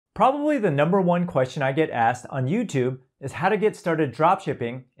Probably the number one question I get asked on YouTube is how to get started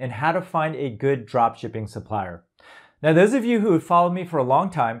dropshipping and how to find a good dropshipping supplier. Now, those of you who have followed me for a long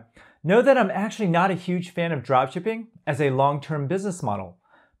time know that I'm actually not a huge fan of dropshipping as a long-term business model.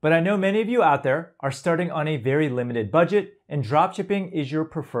 But I know many of you out there are starting on a very limited budget and dropshipping is your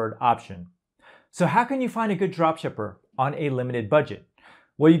preferred option. So how can you find a good dropshipper on a limited budget?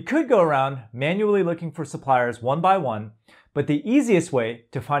 Well, you could go around manually looking for suppliers one by one, but the easiest way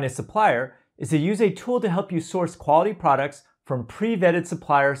to find a supplier is to use a tool to help you source quality products from pre-vetted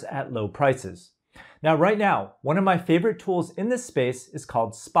suppliers at low prices. Now, right now, one of my favorite tools in this space is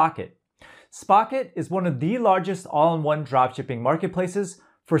called Spocket. Spocket is one of the largest all-in-one dropshipping marketplaces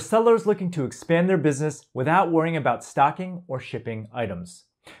for sellers looking to expand their business without worrying about stocking or shipping items.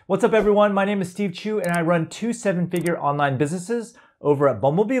 What's up, everyone? My name is Steve Chu, and I run two seven-figure online businesses over at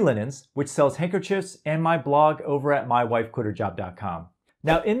Bumblebee Linens, which sells handkerchiefs, and my blog over at mywifequitherjob.com.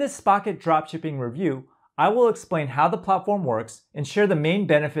 Now, in this Spocket dropshipping review, I will explain how the platform works and share the main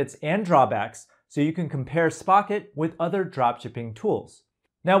benefits and drawbacks so you can compare Spocket with other dropshipping tools.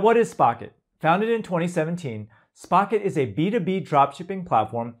 Now, what is Spocket? Founded in 2017, Spocket is a B2B dropshipping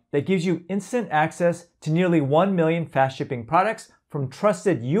platform that gives you instant access to nearly 1 million fast shipping products from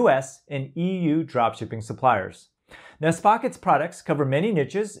trusted US and EU dropshipping suppliers. Now, Spocket's products cover many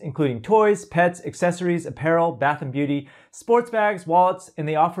niches, including toys, pets, accessories, apparel, bath and beauty, sports bags, wallets, and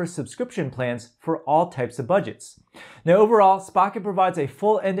they offer subscription plans for all types of budgets. Now, overall, Spocket provides a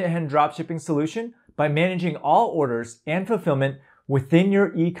full end-to-end dropshipping solution by managing all orders and fulfillment within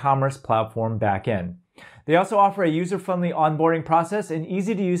your e-commerce platform backend. They also offer a user-friendly onboarding process and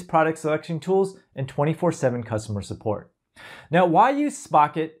easy-to-use product selection tools and 24/7 customer support. Now, why use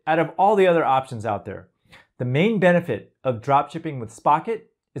Spocket out of all the other options out there? The main benefit of dropshipping with Spocket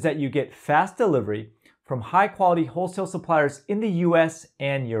is that you get fast delivery from high-quality wholesale suppliers in the US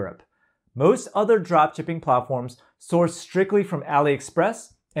and Europe. Most other dropshipping platforms source strictly from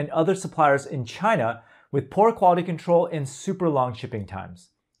AliExpress and other suppliers in China with poor quality control and super long shipping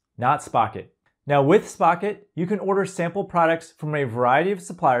times. Not Spocket. Now, with Spocket, you can order sample products from a variety of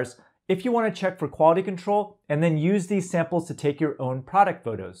suppliers if you want to check for quality control and then use these samples to take your own product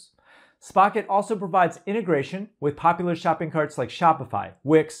photos. Spocket also provides integration with popular shopping carts like Shopify,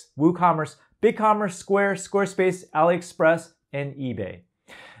 Wix, WooCommerce, BigCommerce, Square, Squarespace, AliExpress, and eBay.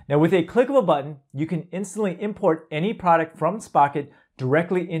 Now, with a click of a button, you can instantly import any product from Spocket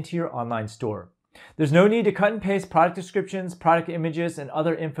directly into your online store. There's no need to cut and paste product descriptions, product images, and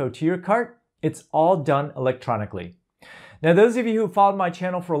other info to your cart. It's all done electronically. Now, those of you who followed my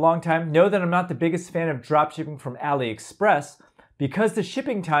channel for a long time know that I'm not the biggest fan of dropshipping from AliExpress because the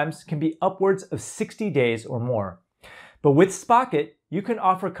shipping times can be upwards of 60 days or more. But with Spocket, you can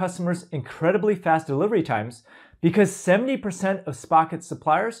offer customers incredibly fast delivery times because 70% of Spocket's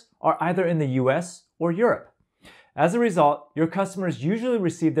suppliers are either in the US or Europe. As a result, your customers usually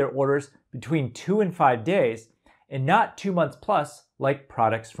receive their orders between 2 and 5 days and not 2 months plus like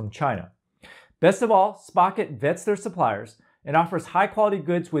products from China. Best of all, Spocket vets their suppliers and offers high-quality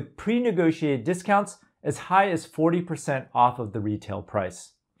goods with pre-negotiated discounts as high as 40% off of the retail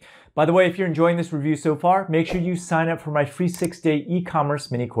price. By the way, if you're enjoying this review so far, make sure you sign up for my free 6-day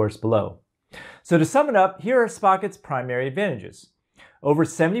e-commerce mini course below. So to sum it up, here are Spocket's primary advantages. Over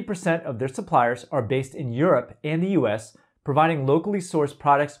 70% of their suppliers are based in Europe and the US, providing locally sourced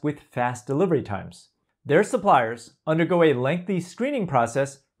products with fast delivery times. Their suppliers undergo a lengthy screening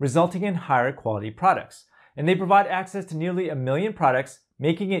process resulting in higher quality products, and they provide access to nearly 1 million products,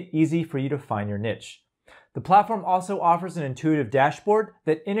 making it easy for you to find your niche. The platform also offers an intuitive dashboard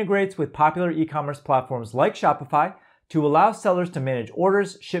that integrates with popular e-commerce platforms like Shopify to allow sellers to manage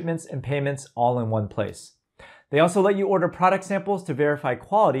orders, shipments, and payments all in one place. They also let you order product samples to verify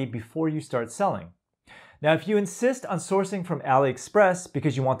quality before you start selling. Now, if you insist on sourcing from AliExpress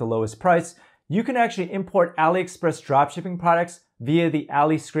because you want the lowest price, you can actually import AliExpress dropshipping products via the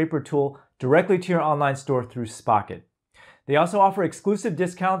Ali Scraper tool directly to your online store through Spocket. They also offer exclusive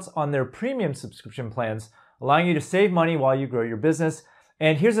discounts on their premium subscription plans, allowing you to save money while you grow your business.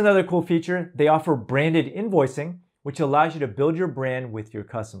 And here's another cool feature. They offer branded invoicing, which allows you to build your brand with your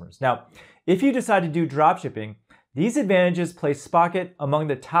customers. Now, if you decide to do dropshipping, these advantages place Spocket among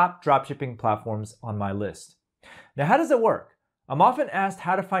the top dropshipping platforms on my list. Now, how does it work? I'm often asked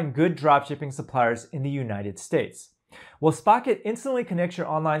how to find good dropshipping suppliers in the United States. Well, Spocket instantly connects your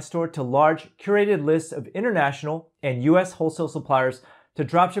online store to large, curated lists of international and US wholesale suppliers to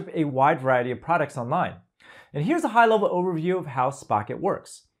dropship a wide variety of products online. And here's a high-level overview of how Spocket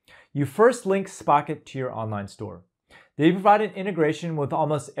works. You first link Spocket to your online store. They provide an integration with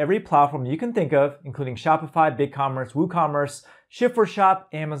almost every platform you can think of, including Shopify, BigCommerce, WooCommerce, Ship4Shop,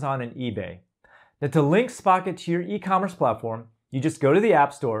 Amazon, and eBay. Now, to link Spocket to your e-commerce platform, you just go to the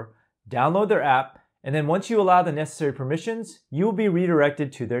App Store, download their app, and then once you allow the necessary permissions, you will be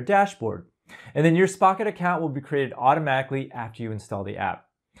redirected to their dashboard. And then your Spocket account will be created automatically after you install the app.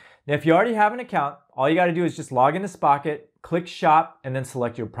 Now, if you already have an account, all you got to do is just log into Spocket, click Shop, and then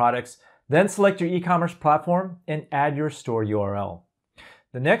select your products. Then select your e-commerce platform and add your store URL.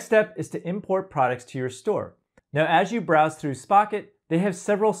 The next step is to import products to your store. Now, as you browse through Spocket, they have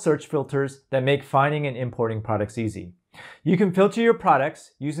several search filters that make finding and importing products easy. You can filter your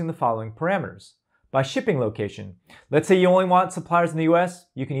products using the following parameters. By shipping location. Let's say you only want suppliers in the US,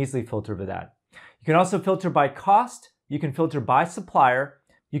 you can easily filter for that. You can also filter by cost. You can filter by supplier.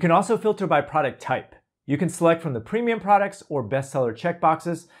 You can also filter by product type. You can select from the premium products or bestseller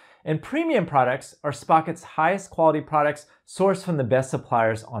checkboxes. And premium products are Spocket's highest quality products sourced from the best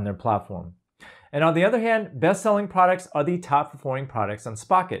suppliers on their platform. And on the other hand, best-selling products are the top performing products on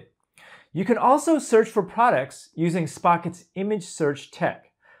Spocket. You can also search for products using Spocket's image search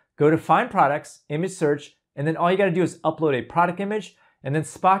tech. Go to Find Products, Image Search, and then all you got to do is upload a product image, and then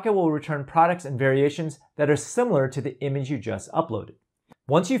Spocket will return products and variations that are similar to the image you just uploaded.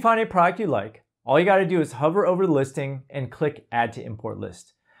 Once you find a product you like, all you got to do is hover over the listing and click Add to Import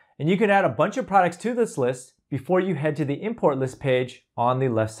List. And you can add a bunch of products to this list before you head to the Import List page on the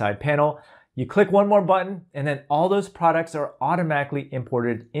left side panel. You click one more button, and then all those products are automatically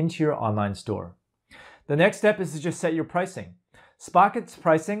imported into your online store. The next step is to just set your pricing. Spocket's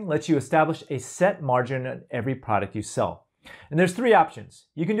pricing lets you establish a set margin on every product you sell. And there's three options.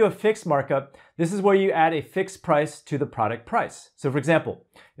 You can do a fixed markup. This is where you add a fixed price to the product price. So for example,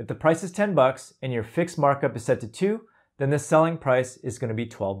 if the price is $10 and your fixed markup is set to 2, then the selling price is going to be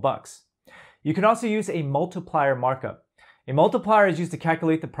 $12. You can also use a multiplier markup. A multiplier is used to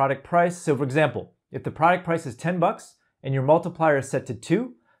calculate the product price. So for example, if the product price is $10 and your multiplier is set to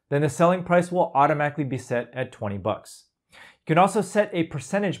 2, then the selling price will automatically be set at $20. You can also set a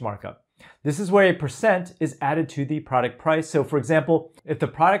percentage markup. This is where a percent is added to the product price. So for example, if the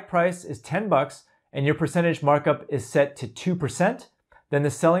product price is $10 and your percentage markup is set to 2%, then the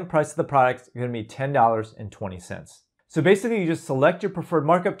selling price of the product is going to be $10.20. So basically you just select your preferred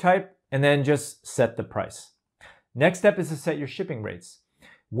markup type and then just set the price. Next step is to set your shipping rates.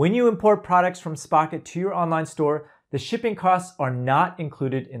 When you import products from Spocket to your online store, the shipping costs are not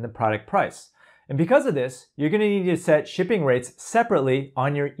included in the product price. And because of this, you're going to need to set shipping rates separately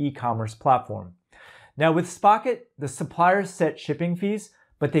on your e-commerce platform. Now with Spocket, the suppliers set shipping fees,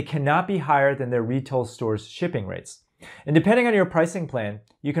 but they cannot be higher than their retail store's shipping rates. And depending on your pricing plan,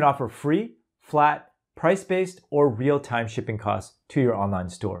 you can offer free, flat, price-based, or real-time shipping costs to your online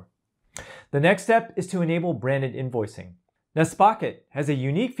store. The next step is to enable branded invoicing. Now Spocket has a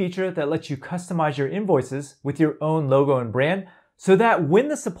unique feature that lets you customize your invoices with your own logo and brand, so that when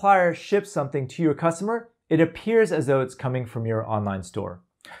the supplier ships something to your customer, it appears as though it's coming from your online store.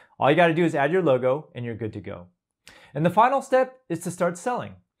 All you got to do is add your logo and you're good to go. And the final step is to start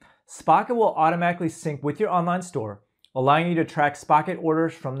selling. Spocket will automatically sync with your online store, allowing you to track Spocket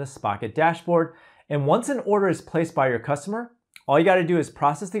orders from the Spocket dashboard. And once an order is placed by your customer, all you got to do is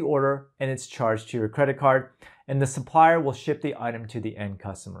process the order and it's charged to your credit card, and the supplier will ship the item to the end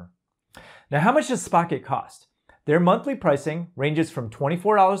customer. Now, how much does Spocket cost? Their monthly pricing ranges from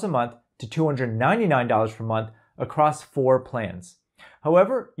 $24 a month to $299 per month across 4 plans.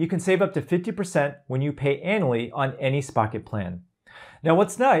 However, you can save up to 50% when you pay annually on any Spocket plan. Now,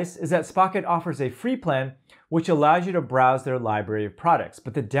 what's nice is that Spocket offers a free plan which allows you to browse their library of products,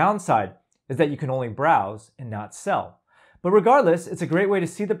 but the downside is that you can only browse and not sell. But regardless, it's a great way to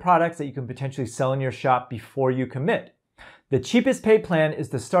see the products that you can potentially sell in your shop before you commit. The cheapest paid plan is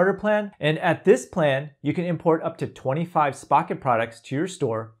the starter plan, and at this plan, you can import up to 25 Spocket products to your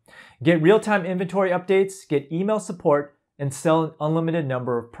store, get real-time inventory updates, get email support, and sell an unlimited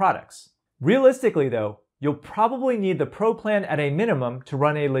number of products. Realistically though, you'll probably need the Pro plan at a minimum to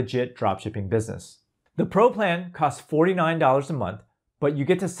run a legit dropshipping business. The Pro plan costs $49 a month, but you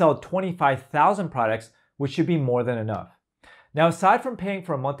get to sell 25,000 products, which should be more than enough. Now, aside from paying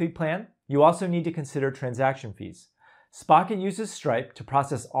for a monthly plan, you also need to consider transaction fees. Spocket uses Stripe to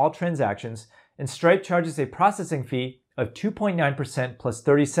process all transactions, and Stripe charges a processing fee of 2.9% plus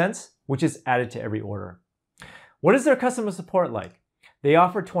 30 cents, which is added to every order. What is their customer support like? They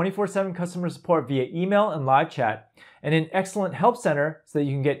offer 24/7 customer support via email and live chat, and an excellent help center so that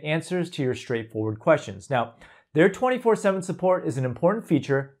you can get answers to your straightforward questions. Now, their 24/7 support is an important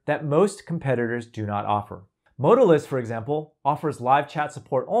feature that most competitors do not offer. Modalist, for example, offers live chat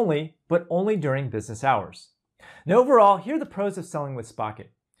support only, but only during business hours. Now overall, here are the pros of selling with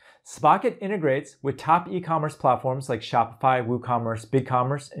Spocket. Spocket integrates with top e-commerce platforms like Shopify, WooCommerce,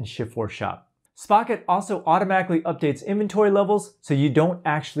 BigCommerce, and Shift4Shop. Spocket also automatically updates inventory levels so you don't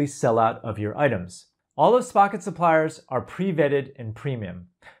actually sell out of your items. All of Spocket suppliers are pre-vetted and premium.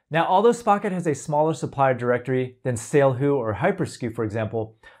 Now, although Spocket has a smaller supplier directory than SaleWho or HyperScoop, for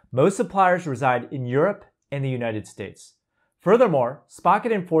example, most suppliers reside in Europe and the United States. Furthermore,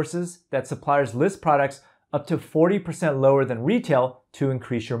 Spocket enforces that suppliers list products up to 40% lower than retail to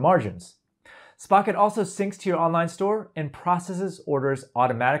increase your margins. Spocket also syncs to your online store and processes orders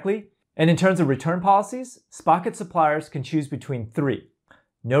automatically. And in terms of return policies, Spocket suppliers can choose between 3: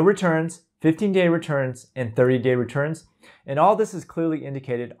 no returns, 15-day returns, and 30-day returns. And all this is clearly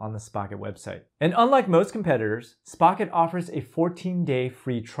indicated on the Spocket website. And unlike most competitors, Spocket offers a 14-day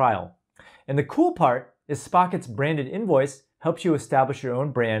free trial. And the cool part is Spocket's branded invoice helps you establish your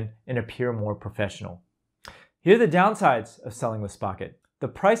own brand and appear more professional. Here are the downsides of selling with Spocket. The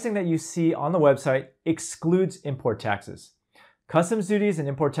pricing that you see on the website excludes import taxes. Customs duties and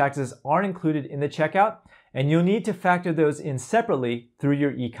import taxes aren't included in the checkout, and you'll need to factor those in separately through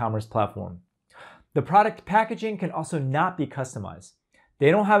your e-commerce platform. The product packaging can also not be customized.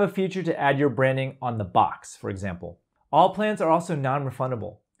 They don't have a feature to add your branding on the box, for example. All plans are also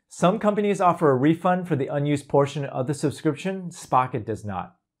non-refundable. Some companies offer a refund for the unused portion of the subscription. Spocket does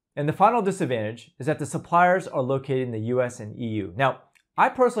not. And the final disadvantage is that the suppliers are located in the US and EU. Now, I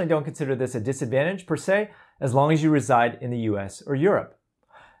personally don't consider this a disadvantage per se, as long as you reside in the US or Europe.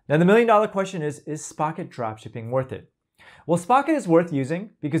 Now, the million-dollar question is Spocket dropshipping worth it? Well, Spocket is worth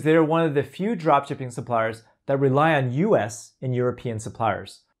using because they are one of the few dropshipping suppliers that rely on US and European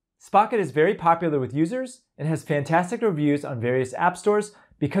suppliers. Spocket is very popular with users and has fantastic reviews on various app stores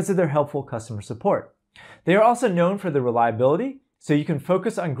because of their helpful customer support. They are also known for their reliability, so you can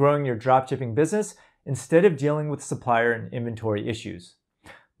focus on growing your dropshipping business instead of dealing with supplier and inventory issues.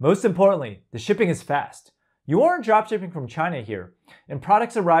 Most importantly, the shipping is fast. You aren't dropshipping from China here, and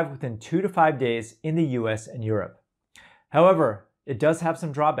products arrive within 2 to 5 days in the US and Europe. However, it does have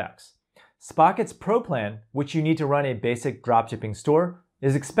some drawbacks. Spocket's Pro plan, which you need to run a basic dropshipping store,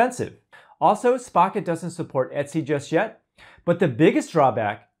 is expensive. Also, Spocket doesn't support Etsy just yet, but the biggest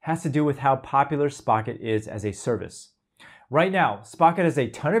drawback has to do with how popular Spocket is as a service. Right now, Spocket has a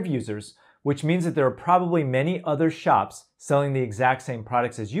ton of users, which means that there are probably many other shops selling the exact same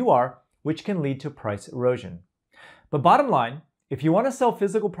products as you are, which can lead to price erosion. But bottom line, if you want to sell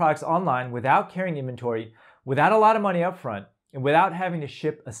physical products online without carrying inventory, without a lot of money up front, and without having to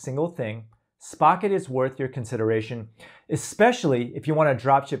ship a single thing, Spocket is worth your consideration, especially if you want to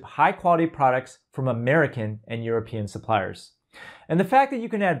dropship high-quality products from American and European suppliers. And the fact that you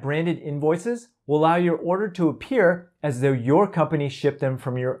can add branded invoices will allow your order to appear as though your company shipped them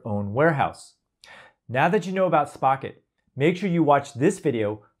from your own warehouse. Now that you know about Spocket, make sure you watch this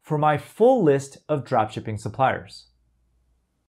video for my full list of dropshipping suppliers.